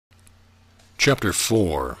Chapter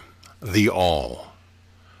 4. The All.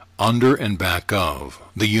 Under and back of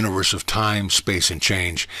the universe of time, space, and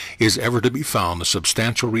change is ever to be found the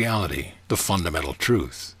substantial reality, the fundamental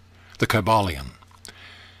truth, the Kybalion.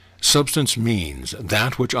 Substance means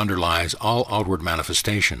that which underlies all outward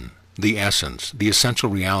manifestation, the essence, the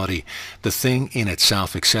essential reality, the thing in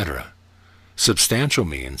itself, etc. Substantial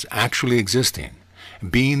means actually existing,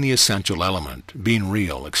 being the essential element, being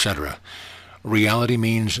real, etc. Reality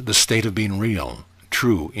means the state of being real,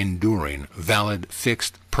 true, enduring, valid,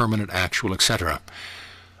 fixed, permanent, actual, etc.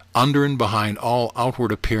 Under and behind all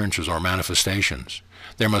outward appearances or manifestations,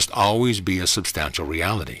 there must always be a substantial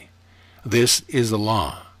reality. This is the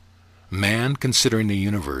law. Man, considering the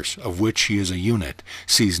universe, of which he is a unit,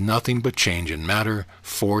 sees nothing but change in matter,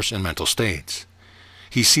 force, and mental states.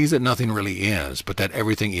 He sees that nothing really is, but that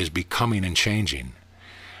everything is becoming and changing.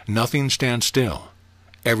 Nothing stands still.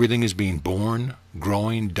 Everything is being born,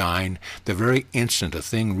 growing, dying. The very instant a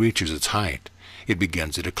thing reaches its height, it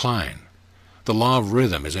begins to decline. The law of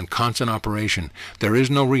rhythm is in constant operation. There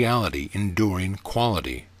is no reality, enduring,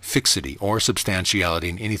 quality, fixity, or substantiality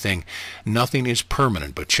in anything. Nothing is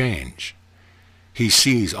permanent but change. He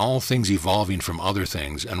sees all things evolving from other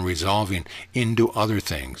things and resolving into other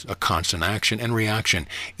things, a constant action and reaction,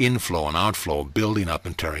 inflow and outflow, building up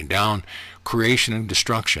and tearing down, creation and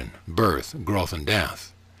destruction, birth, growth, and death.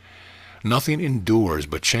 Nothing endures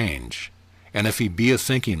but change, and if he be a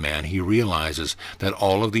thinking man, he realizes that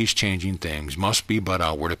all of these changing things must be but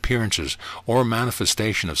outward appearances or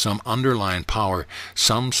manifestation of some underlying power,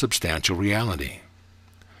 some substantial reality.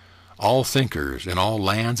 All thinkers in all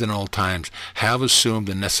lands and all times have assumed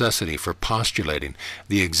the necessity for postulating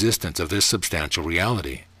the existence of this substantial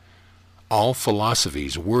reality. All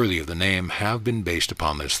philosophies worthy of the name have been based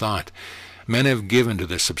upon this thought. Men have given to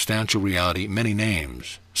this substantial reality many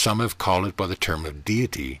names. Some have called it by the term of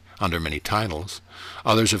deity, under many titles.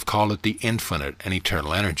 Others have called it the infinite and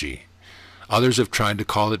eternal energy. Others have tried to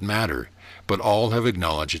call it matter, but all have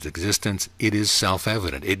acknowledged its existence. It is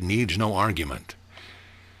self-evident. It needs no argument.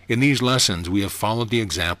 In these lessons we have followed the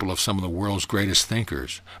example of some of the world's greatest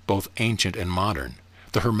thinkers, both ancient and modern,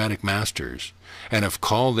 the Hermetic masters, and have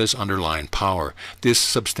called this underlying power, this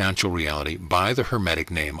substantial reality, by the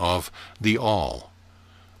Hermetic name of the All,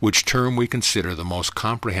 which term we consider the most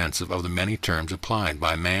comprehensive of the many terms applied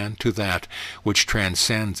by man to that which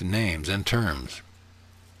transcends names and terms.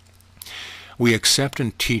 We accept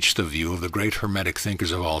and teach the view of the great Hermetic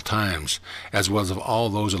thinkers of all times, as well as of all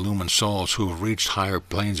those illumined souls who have reached higher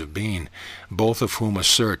planes of being, both of whom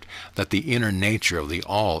assert that the inner nature of the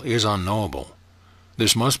All is unknowable.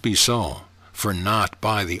 This must be so, for naught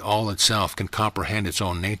by the All itself can comprehend its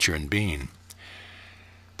own nature and being.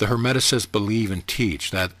 The Hermeticists believe and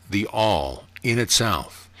teach that the All, in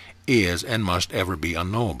itself, is and must ever be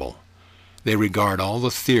unknowable. They regard all the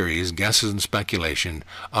theories, guesses, and speculation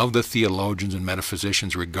of the theologians and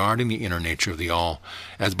metaphysicians regarding the inner nature of the All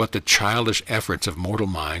as but the childish efforts of mortal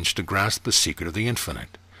minds to grasp the secret of the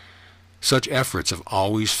infinite. Such efforts have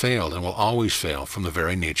always failed and will always fail from the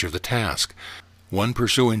very nature of the task. One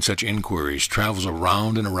pursuing such inquiries travels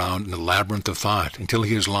around and around in the labyrinth of thought until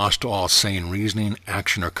he is lost to all sane reasoning,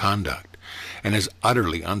 action, or conduct, and is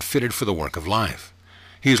utterly unfitted for the work of life.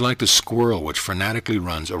 He is like the squirrel which frenetically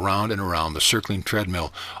runs around and around the circling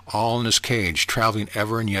treadmill, all in his cage, traveling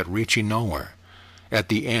ever and yet reaching nowhere. At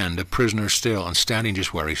the end, a prisoner still, and standing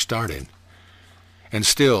just where he started. And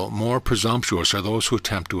still more presumptuous are those who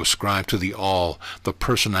attempt to ascribe to the All the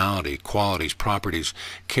personality, qualities, properties,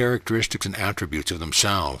 characteristics, and attributes of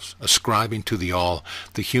themselves, ascribing to the All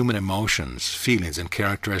the human emotions, feelings, and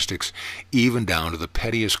characteristics, even down to the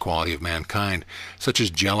pettiest quality of mankind, such as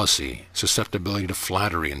jealousy, susceptibility to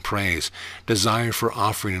flattery and praise, desire for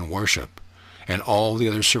offering and worship, and all the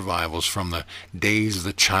other survivals from the days of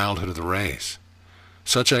the childhood of the race.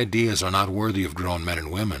 Such ideas are not worthy of grown men and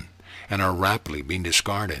women, and are rapidly being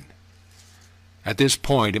discarded. At this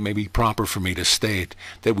point, it may be proper for me to state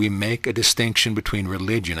that we make a distinction between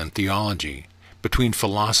religion and theology, between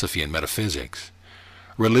philosophy and metaphysics.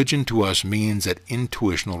 Religion to us means that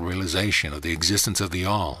intuitional realization of the existence of the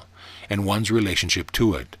All, and one's relationship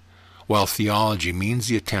to it, while theology means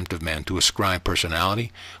the attempt of man to ascribe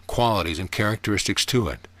personality, qualities, and characteristics to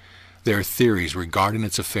it, their theories regarding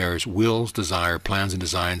its affairs, wills, desire, plans, and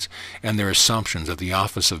designs, and their assumptions of the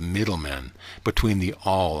office of middlemen between the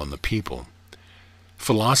All and the people.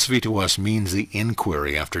 Philosophy to us means the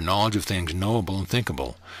inquiry after knowledge of things knowable and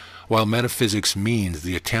thinkable, while metaphysics means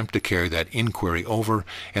the attempt to carry that inquiry over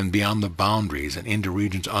and beyond the boundaries and into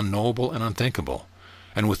regions unknowable and unthinkable,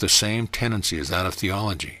 and with the same tendency as that of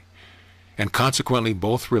theology. And consequently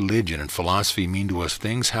both religion and philosophy mean to us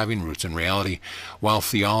things having roots in reality, while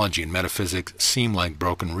theology and metaphysics seem like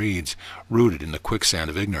broken reeds rooted in the quicksand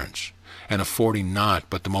of ignorance, and affording naught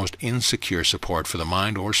but the most insecure support for the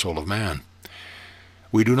mind or soul of man.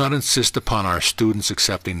 We do not insist upon our students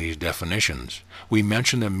accepting these definitions. We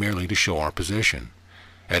mention them merely to show our position.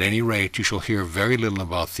 At any rate, you shall hear very little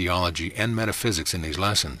about theology and metaphysics in these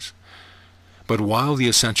lessons. But while the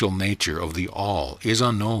essential nature of the all is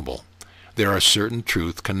unknowable, there are certain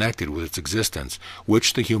truths connected with its existence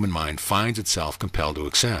which the human mind finds itself compelled to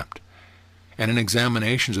accept. And an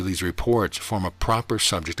examination of these reports form a proper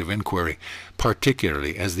subject of inquiry,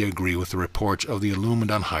 particularly as they agree with the reports of the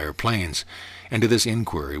illumined on higher planes, and to this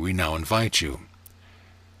inquiry we now invite you.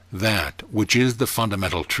 That which is the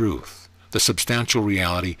fundamental truth, the substantial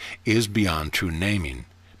reality, is beyond true naming,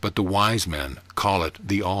 but the wise men call it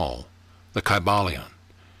the all, the Kybalion.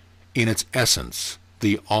 In its essence,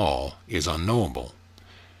 the all is unknowable,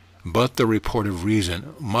 but the report of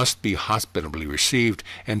reason must be hospitably received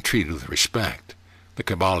and treated with respect, the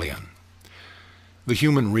Kybalion. The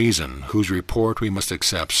human reason, whose report we must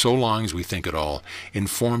accept so long as we think at all,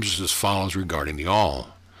 informs us as follows regarding the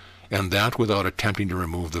all, and that without attempting to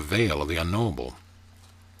remove the veil of the unknowable.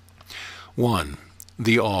 1.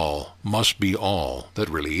 The all must be all that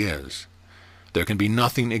really is. There can be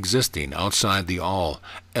nothing existing outside the all,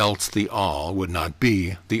 else the all would not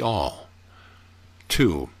be the all.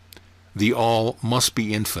 2. The all must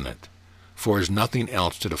be infinite, for as nothing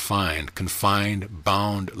else to define, confine,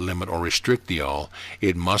 bound, limit, or restrict the all,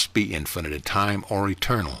 it must be infinite in time or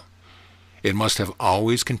eternal. It must have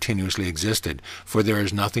always continuously existed, for there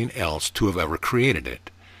is nothing else to have ever created it,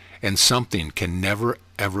 and something can never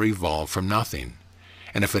ever evolve from nothing.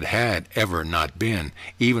 And if it had ever not been,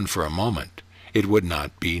 even for a moment, it would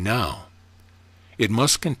not be now. It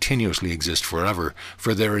must continuously exist forever,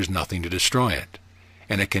 for there is nothing to destroy it,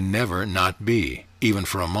 and it can never not be, even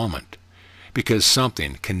for a moment, because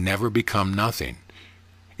something can never become nothing.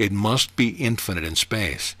 It must be infinite in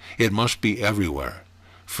space. It must be everywhere,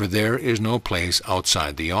 for there is no place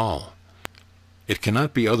outside the all. It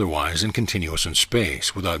cannot be otherwise than continuous in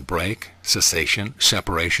space, without break, cessation,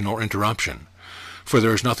 separation, or interruption, for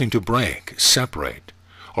there is nothing to break, separate,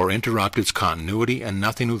 or interrupt its continuity, and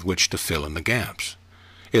nothing with which to fill in the gaps.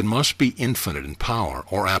 It must be infinite in power,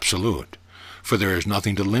 or absolute, for there is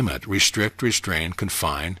nothing to limit, restrict, restrain,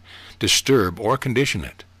 confine, disturb, or condition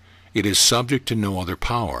it. It is subject to no other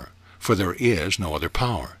power, for there is no other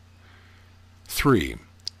power. 3.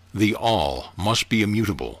 The all must be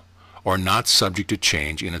immutable, or not subject to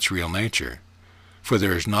change in its real nature, for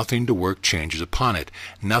there is nothing to work changes upon it,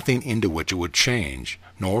 nothing into which it would change,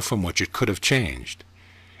 nor from which it could have changed.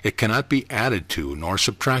 It cannot be added to nor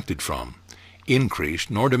subtracted from, increased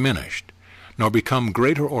nor diminished, nor become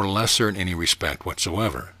greater or lesser in any respect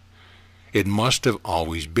whatsoever. It must have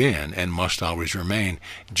always been and must always remain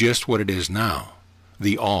just what it is now,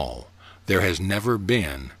 the all. There has never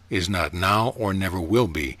been, is not now, or never will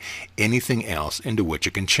be anything else into which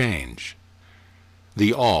it can change.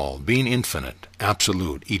 The all, being infinite,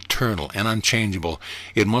 absolute, eternal, and unchangeable,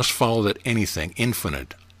 it must follow that anything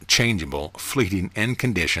infinite, changeable, fleeting, and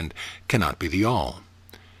conditioned cannot be the all.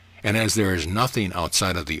 And as there is nothing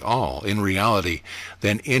outside of the all in reality,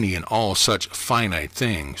 then any and all such finite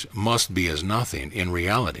things must be as nothing in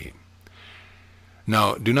reality.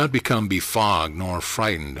 Now, do not become befogged nor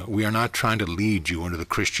frightened. We are not trying to lead you into the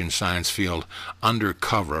Christian Science field under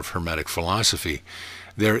cover of Hermetic philosophy.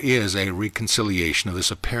 There is a reconciliation of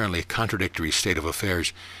this apparently contradictory state of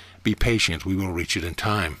affairs. Be patient, we will reach it in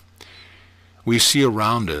time. We see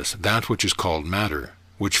around us that which is called matter,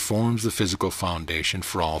 which forms the physical foundation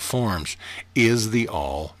for all forms. Is the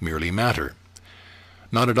all merely matter?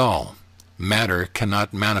 Not at all. Matter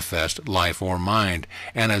cannot manifest life or mind,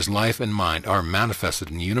 and as life and mind are manifested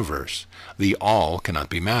in the universe, the all cannot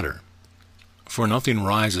be matter. For nothing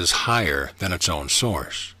rises higher than its own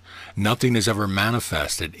source. Nothing is ever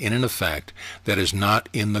manifested in an effect that is not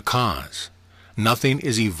in the cause. Nothing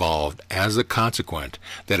is evolved as a consequent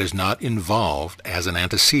that is not involved as an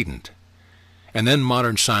antecedent. And then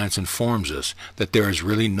modern science informs us that there is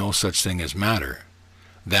really no such thing as matter.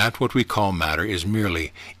 That what we call matter is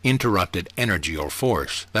merely interrupted energy or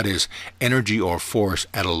force, that is, energy or force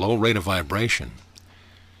at a low rate of vibration.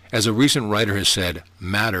 As a recent writer has said,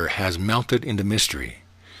 matter has melted into mystery.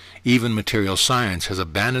 Even material science has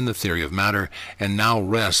abandoned the theory of matter and now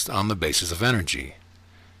rests on the basis of energy.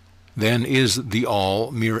 Then is the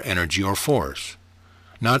all mere energy or force?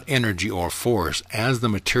 Not energy or force as the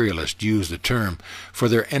materialists use the term, for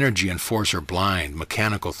their energy and force are blind,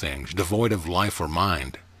 mechanical things, devoid of life or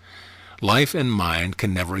mind. Life and mind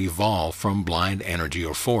can never evolve from blind energy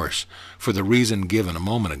or force, for the reason given a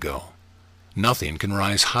moment ago. Nothing can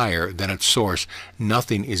rise higher than its source.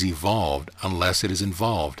 Nothing is evolved unless it is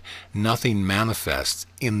involved. Nothing manifests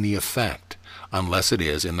in the effect unless it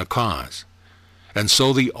is in the cause. And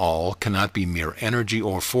so the all cannot be mere energy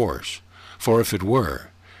or force, for if it were,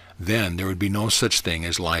 then there would be no such thing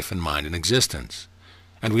as life and mind in existence.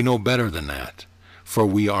 And we know better than that, for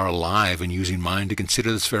we are alive and using mind to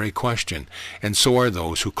consider this very question, and so are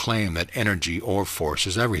those who claim that energy or force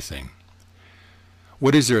is everything.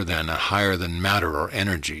 What is there then higher than matter or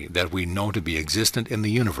energy that we know to be existent in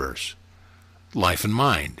the universe? Life and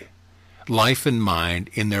mind. Life and mind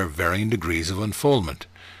in their varying degrees of unfoldment.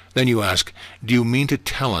 Then you ask, do you mean to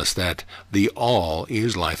tell us that the all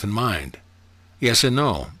is life and mind? Yes and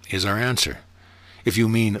no is our answer. If you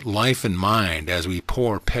mean life and mind as we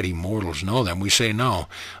poor petty mortals know them, we say no,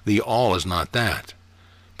 the all is not that.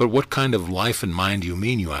 But what kind of life and mind do you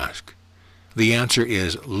mean, you ask? The answer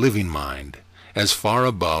is living mind, as far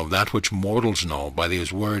above that which mortals know by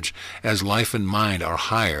these words as life and mind are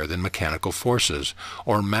higher than mechanical forces,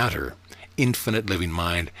 or matter, infinite living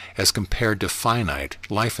mind, as compared to finite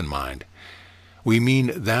life and mind. We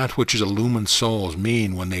mean that which his illumined souls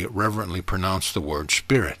mean when they reverently pronounce the word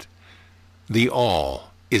spirit. The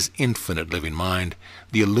all is infinite living mind.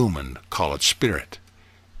 The illumined call it spirit.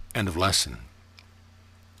 End of lesson.